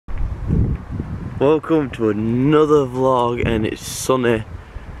Welcome to another vlog, and it's sunny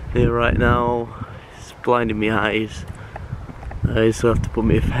here right now. It's blinding me eyes. I just have to put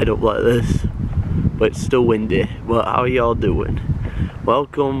my head up like this, but it's still windy. But how are y'all doing?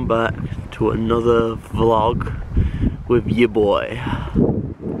 Welcome back to another vlog with your boy.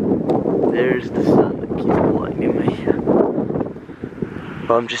 There's the sun that keeps blinding me.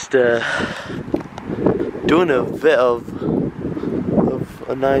 I'm just doing a bit of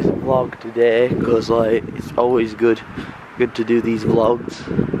a nice vlog today, because like it's always good to do these vlogs,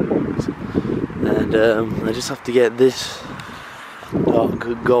 and I just have to get this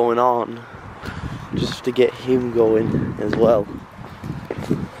dog going on, just to get him going as well.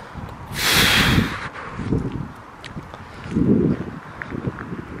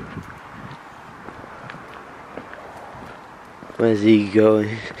 Where's he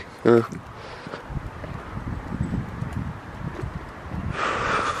going? Huh?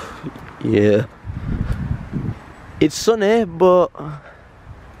 Yeah, it's sunny, but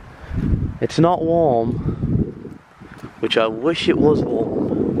it's not warm, which I wish it was warm.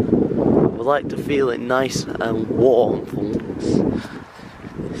 I would like to feel it nice and warm for once,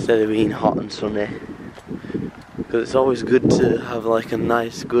 instead of being hot and sunny, because it's always good to have like a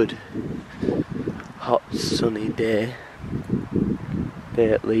nice, good, hot, sunny day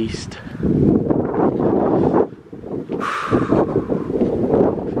at least.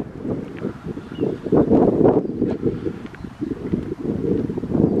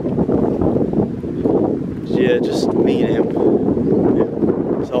 Yeah, just me and him.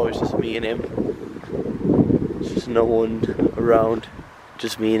 It's always just me and him. It's just no one around,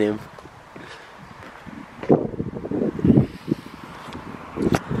 just me and him.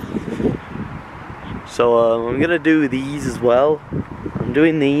 So I'm gonna do these as well. I'm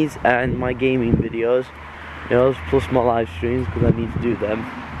doing these and my gaming videos, plus my live streams, because I need to do them.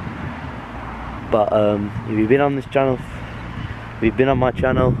 But if you've been on this channel, if you've been on my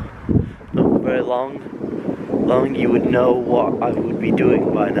channel not very long, you would know what I would be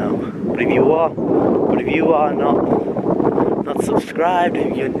doing by now. But if you are not subscribed,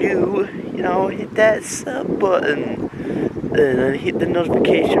 if you're new, hit that sub button and hit the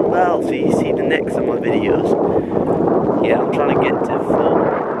notification bell so you see the next of my videos. Yeah, I'm trying to get to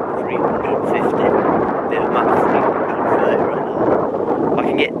 350. I'm at 330 right now. If I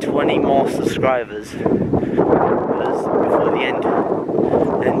can get 20 more subscribers, because before the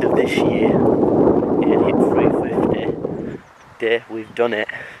end of this year, and hit 350. There, we've done it.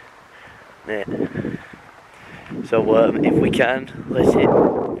 Yeah. So if we can, let's hit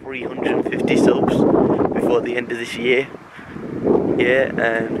 350 subs before the end of this year. Yeah,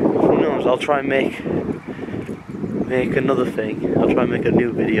 and who knows, I'll try and make another thing. I'll try and make a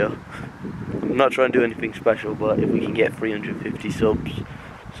new video. I'm not trying to do anything special, but if we can get 350 subs,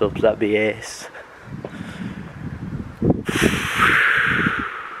 that'd be ace.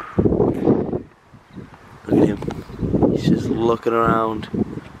 Look at him. He's just looking around,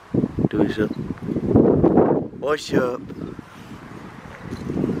 doing stuff. What's up?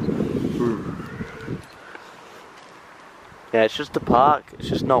 Yeah, it's just a park. It's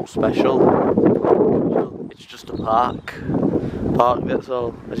just not special. It's just a park. That's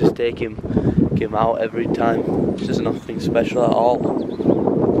all. I just take him out every time. It's just nothing special at all.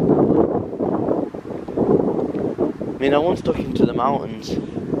 I mean, I once took him to the mountains,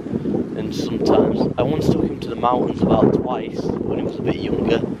 and I once took him to the mountains about twice when he was a bit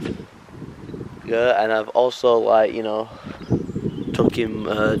younger. Yeah, and I've also took him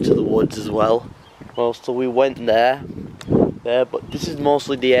to the woods as well. Well, so we went there, but this is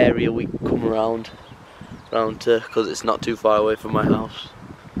mostly the area we come around to, because it's not too far away from my house.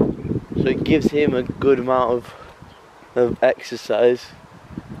 So it gives him a good amount of exercise,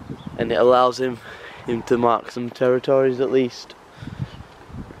 and it allows him to mark some territories at least.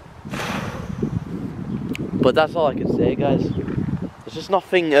 But that's all I can say, guys. There's just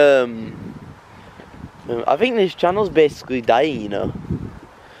nothing. I think this channel's basically dying, No,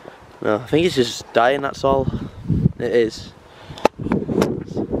 I think it's just dying. That's all it is.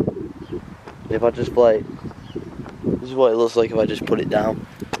 If I just play, this is what it looks like if I just put it down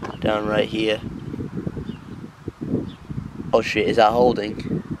right here. Oh shit, is that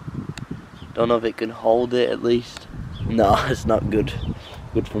holding? Don't know if it can hold it at least. No, it's not good.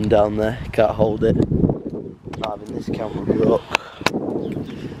 Good from down there. Can't hold it. Not having this camera broke.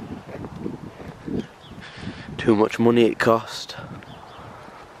 Too much money it cost.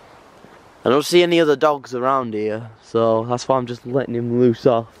 I don't see any other dogs around here, so that's why I'm just letting him loose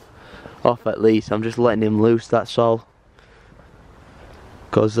off at least. I'm just letting him loose, that's all.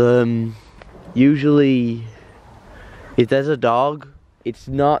 Because usually if there's a dog it's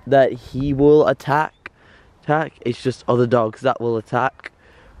not that he will attack, it's just other dogs that will attack.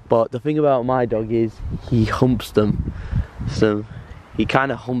 But the thing about my dog is he humps them. So he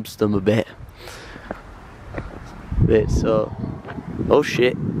kind of humps them a bit. So, oh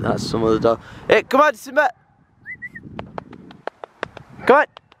shit, that's some other dog. Hey, come on, Simba! Come on!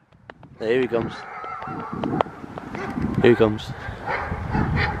 Here he comes. Here he comes.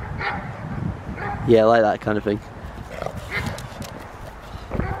 Yeah, I like that kind of thing.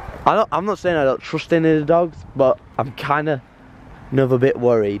 I'm not saying I don't trust any of the dogs, but I'm kind of a bit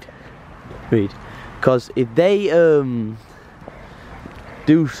worried. Because if they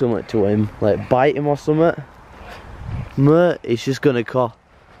do something to him, like bite him or something, it's just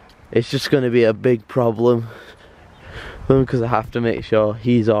gonna be a big problem. Because I have to make sure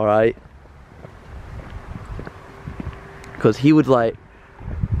he's alright. Because he would like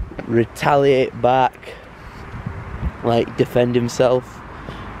retaliate back, like defend himself.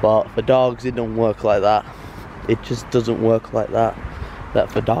 But for dogs it don't work like that. It just doesn't work like that.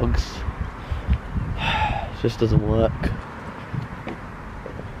 That for dogs, it just doesn't work.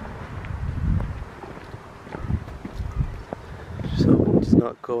 So he's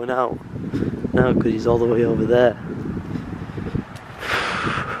not going out now because he's all the way over there.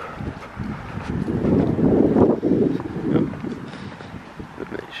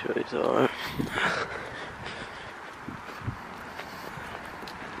 Make sure he's alright.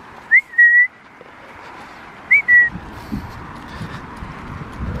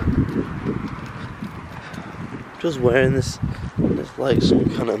 Just wearing this like some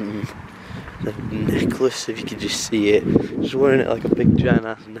kind of necklace, if you could just see it. Just wearing it like a big giant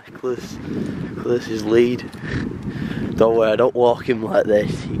ass necklace. This is lead. Don't worry, I don't walk him like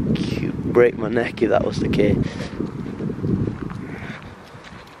this. He'd break my neck if that was the case.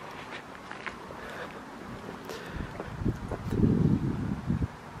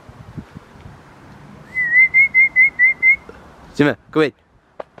 Simba, come in.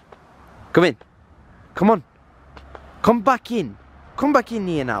 Come in. Come on. Come back in. Come back in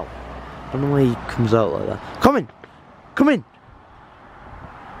here now. I don't know why he comes out like that. Come in. Come in.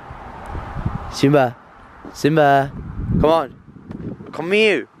 Simba. Simba. Come on. Come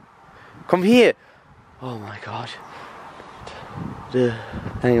here. Come here. Oh my god.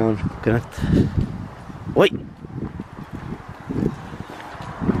 Hang on. Gonna... Wait.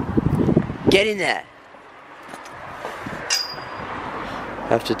 Get in there. I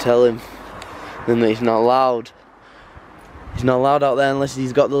have to tell him then that he's not allowed. He's not allowed out there unless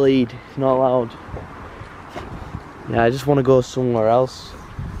he's got the lead. He's not allowed. Yeah, I just want to go somewhere else.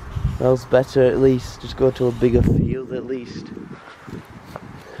 Where else better at least. Just go to a bigger field at least.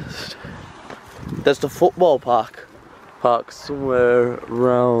 There's the football park. Somewhere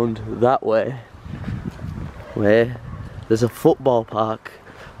around that way. Where there's a football park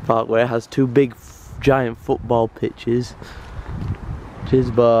where it has two big giant football pitches.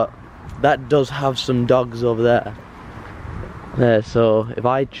 But that does have some dogs over there. Yeah, so if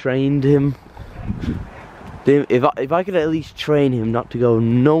I trained him, if I could at least train him not to go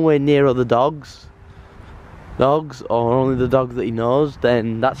nowhere near other dogs, or only the dogs that he knows,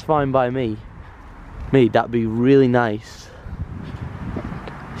 then that's fine by me. That'd be really nice.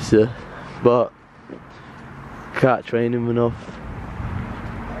 So, but can't train him enough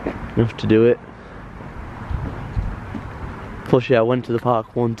to do it. Plus, yeah, I went to the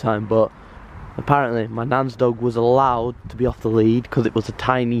park one time, but apparently my nan's dog was allowed to be off the lead because it was a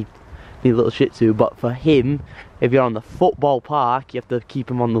tiny little Shih Tzu. But for him, if you're on the football park, you have to keep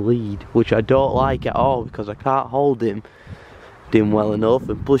him on the lead, which I don't like at all because I can't hold him well enough,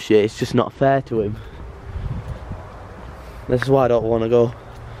 and plus, yeah, it's just not fair to him. This is why I don't want to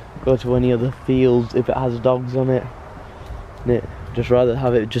go to any other fields if it has dogs on it. Just rather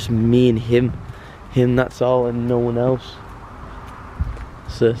have it just me and him, that's all, and no one else.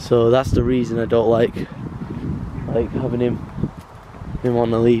 So that's the reason I don't like having him on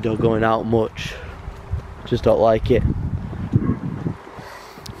the lead or going out much. Just don't like it.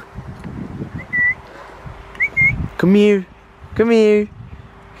 Come here. Come here.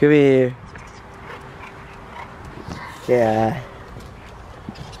 Come here. Yeah.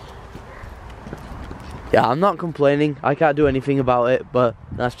 Yeah, I'm not complaining. I can't do anything about it, but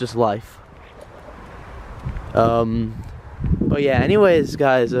that's just life. But yeah, anyways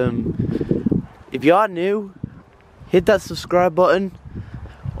guys, if you are new, hit that subscribe button.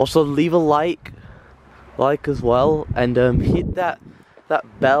 Also leave a like as well, and hit that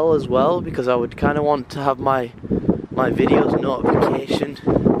bell as well, because I would kind of want to have my videos notification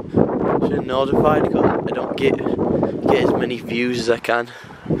notified, because I don't get as many views as I can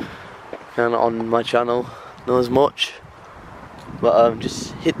on my channel, not as much. But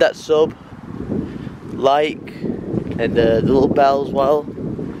just hit that sub, like, and the little bell as well,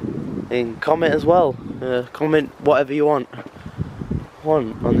 and comment as well. Comment whatever you want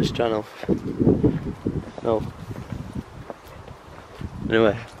on this channel. No.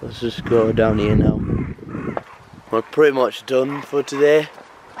 Anyway, let's just go down here now. We're pretty much done for today.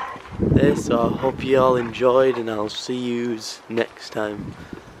 So I hope you all enjoyed, and I'll see you next time.